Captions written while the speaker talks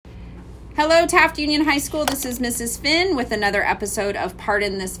Hello, Taft Union High School. This is Mrs. Finn with another episode of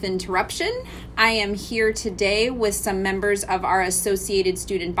Pardon This Finterruption. I am here today with some members of our associated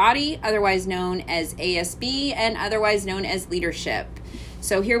student body, otherwise known as ASB and otherwise known as leadership.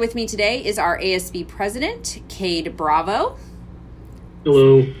 So here with me today is our ASB president, Kade Bravo.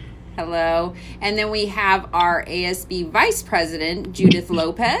 Hello. Hello. And then we have our ASB vice president, Judith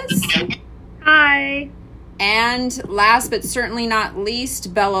Lopez. Hi. And last but certainly not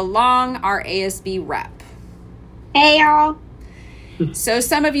least, Bella Long, our ASB rep. Hey, y'all. So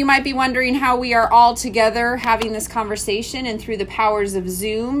some of you might be wondering how we are all together having this conversation, and through the powers of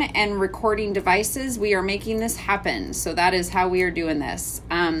Zoom and recording devices, we are making this happen. So that is how we are doing this.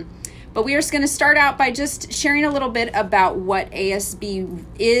 But we are going to start out by just sharing a little bit about what ASB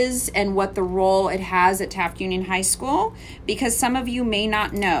is and what the role it has at Taft Union High School, because some of you may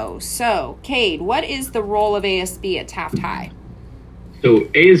not know. So, Kade, what is the role of ASB at Taft High? So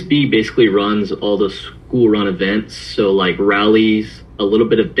ASB basically runs all the school-run events, so like rallies, a little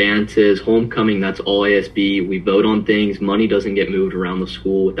bit of dances, homecoming, that's all ASB. We vote on things. Money doesn't get moved around the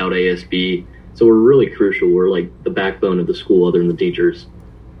school without ASB. So we're really crucial. We're like the backbone of the school other than the teachers.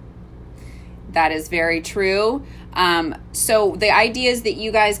 That is very true. So the ideas that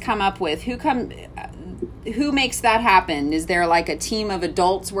you guys come up with, who makes that happen? Is there like a team of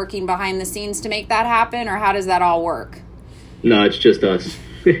adults working behind the scenes to make that happen, or how does that all work? No, it's just us.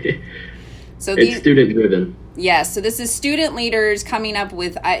 So it's student driven. Yes. So this is student leaders coming up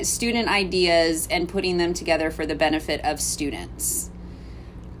with student ideas and putting them together for the benefit of students.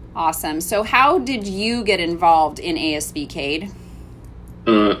 Awesome. So how did you get involved in ASB, Kade?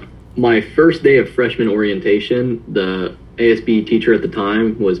 My first day of freshman orientation, the ASB teacher at the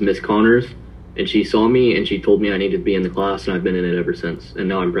time was Miss Connors, and she saw me and she told me I needed to be in the class, and I've been in it ever since. And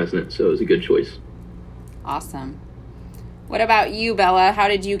now I'm president, so it was a good choice. Awesome. What about you, Bella? How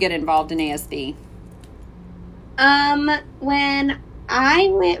did you get involved in ASB? When I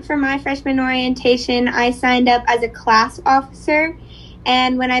went for my freshman orientation, I signed up as a class officer.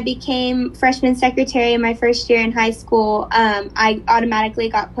 And when I became freshman secretary in my first year in high school, I automatically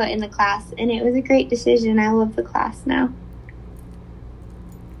got put in the class, and it was a great decision. I love the class now.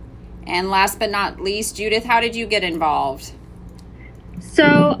 And last but not least, Judith, how did you get involved?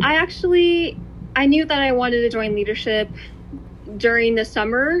 So I knew that I wanted to join leadership during the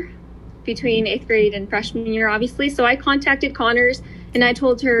summer between 8th grade and freshman year, obviously. So I contacted Connors and I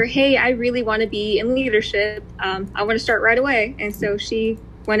told her, hey, I really want to be in leadership. I want to start right away. And so she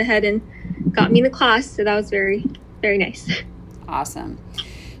went ahead and got me in the class. So that was very, very nice. Awesome.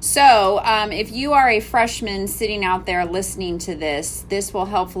 So if you are a freshman sitting out there listening to this will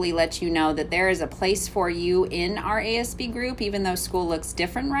hopefully let you know that there is a place for you in our ASB group, even though school looks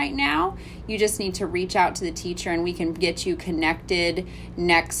different right now. You just need to reach out to the teacher and we can get you connected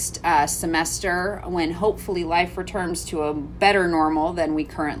next semester when hopefully life returns to a better normal than we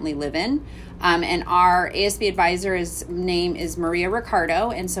currently live in. And our ASB advisor's name is Maria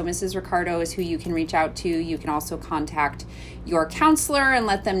Ricardo. And so Mrs. Ricardo is who you can reach out to. You can also contact your counselor and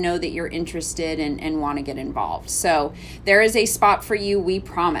let them know that you're interested and want to get involved. So there is a spot for you, we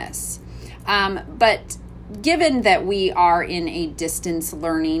promise. But given that we are in a distance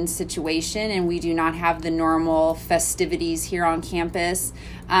learning situation and we do not have the normal festivities here on campus,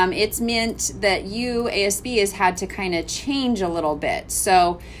 it's meant that you, ASB, has had to kind of change a little bit.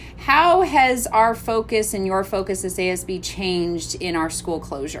 So how has our focus and your focus as ASB changed in our school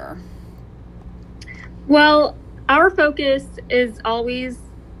closure? Well, our focus is always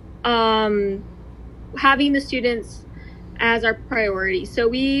having the students as our priority. So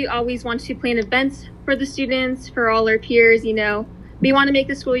we always want to plan events for the students, for all our peers. You know, we want to make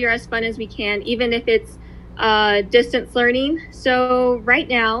the school year as fun as we can, even if it's distance learning. So right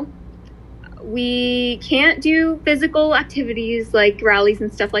now, we can't do physical activities like rallies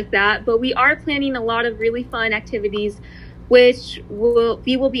and stuff like that, but we are planning a lot of really fun activities, which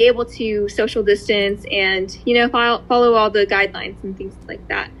we will be able to social distance and, you know, follow all the guidelines and things like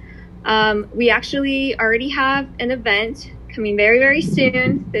that. We actually already have an event coming very, very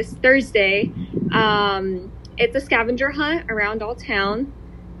soon, this Thursday. It's a scavenger hunt around all town,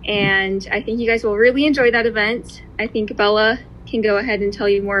 and I think you guys will really enjoy that event. I think Bella can go ahead and tell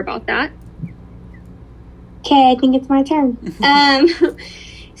you more about that. Okay, I think it's my turn.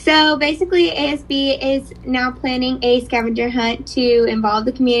 So basically, ASB is now planning a scavenger hunt to involve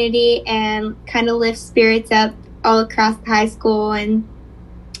the community and kind of lift spirits up all across the high school and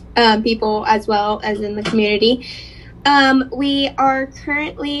people as well as in the community. We are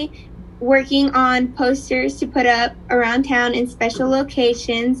currently working on posters to put up around town in special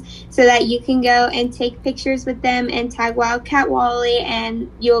locations so that you can go and take pictures with them and tag Wildcat Wally, and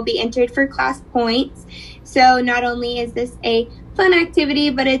you'll be entered for class points. So not only is this a fun activity,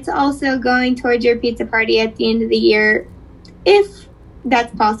 but it's also going towards your pizza party at the end of the year, if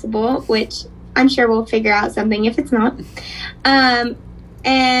that's possible, which I'm sure we'll figure out something if it's not.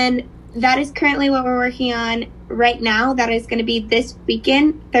 And that is currently what we're working on right now. That is going to be this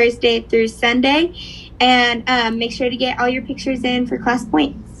weekend, Thursday through Sunday. And make sure to get all your pictures in for class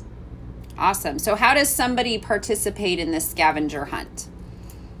points. Awesome. So how does somebody participate in this scavenger hunt?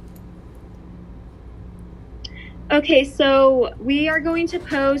 Okay, so we are going to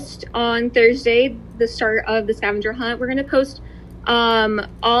post on Thursday, the start of the scavenger hunt. We're going to post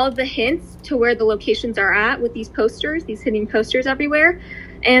all of the hints to where the locations are at with these posters, these hidden posters everywhere.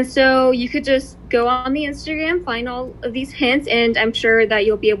 And so you could just go on the Instagram, find all of these hints, and I'm sure that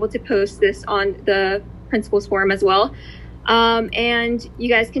you'll be able to post this on the principal's forum as well. And you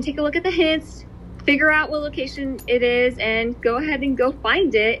guys can take a look at the hints, figure out what location it is, and go ahead and go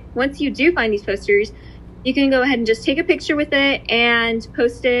find it. Once you do find these posters, you can go ahead and just take a picture with it and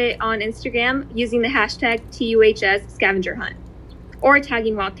post it on Instagram using the hashtag TUHS Scavenger Hunt or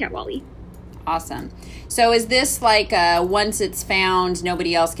tagging Wildcat Wally. Awesome. So is this like once it's found,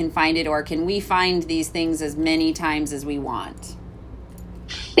 nobody else can find it, or can we find these things as many times as we want?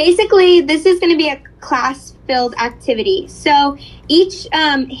 Basically, this is going to be a class-filled activity. So each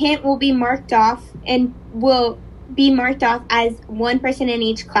hint will be marked off and will be marked off as one person in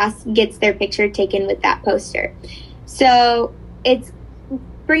each class gets their picture taken with that poster. So it's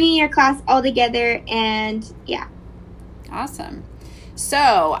bringing your class all together, and yeah. Awesome.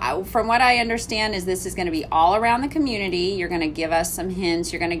 So from what I understand is this is going to be all around the community. You're going to give us some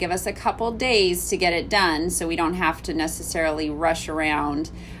hints. You're going to give us a couple days to get it done so we don't have to necessarily rush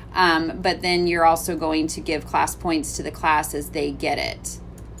around. But then you're also going to give class points to the class as they get it.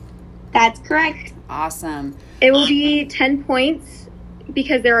 That's correct. Awesome. It will be 10 points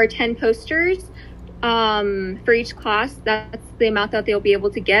because there are 10 posters for each class. That's the amount that they'll be able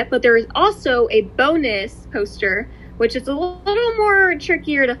to get. But there is also a bonus poster, which is a little more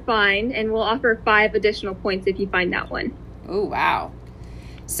trickier to find, and we'll offer 5 additional points if you find that one. Oh, wow.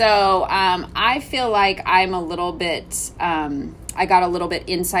 So I feel like I'm a little bit, I got a little bit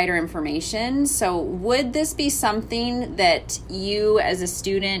insider information. So would this be something that you as a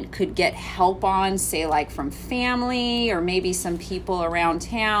student could get help on, say like from family or maybe some people around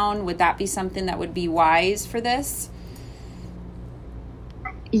town? Would that be something that would be wise for this?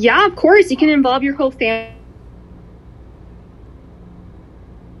 Yeah, of course. You can involve your whole family.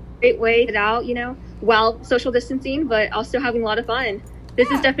 Great way to get out, while social distancing, but also having a lot of fun. This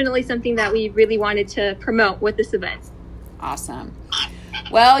is definitely something that we really wanted to promote with this event. Awesome.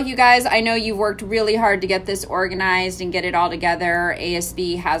 Well, you guys, I know you've worked really hard to get this organized and get it all together.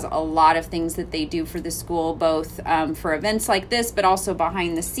 ASB has a lot of things that they do for the school, both for events like this, but also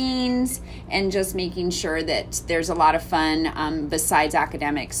behind the scenes and just making sure that there's a lot of fun besides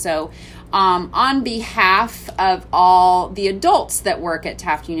academics. So on behalf of all the adults that work at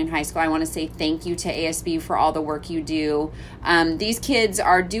Taft Union High School, I want to say thank you to ASB for all the work you do. These kids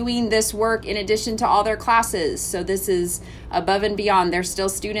are doing this work in addition to all their classes. So this is above and beyond. They're still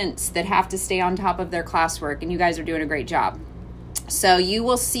students that have to stay on top of their classwork, and you guys are doing a great job. So you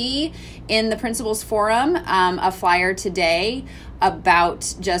will see in the Principal's Forum a flyer today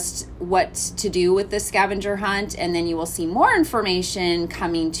about just what to do with the scavenger hunt, and then you will see more information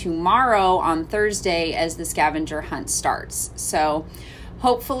coming tomorrow on Thursday as the scavenger hunt starts. So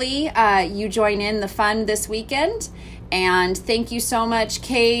hopefully you join in the fun this weekend, and thank you so much,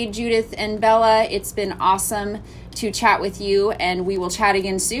 Kade, Judith, and Bella. It's been awesome to chat with you, and we will chat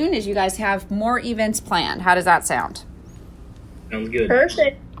again soon as you guys have more events planned. How does that sound? Sounds good.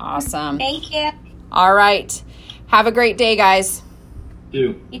 Perfect. Awesome. Thank you. All right. Have a great day, guys.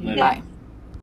 You. You too. Bye.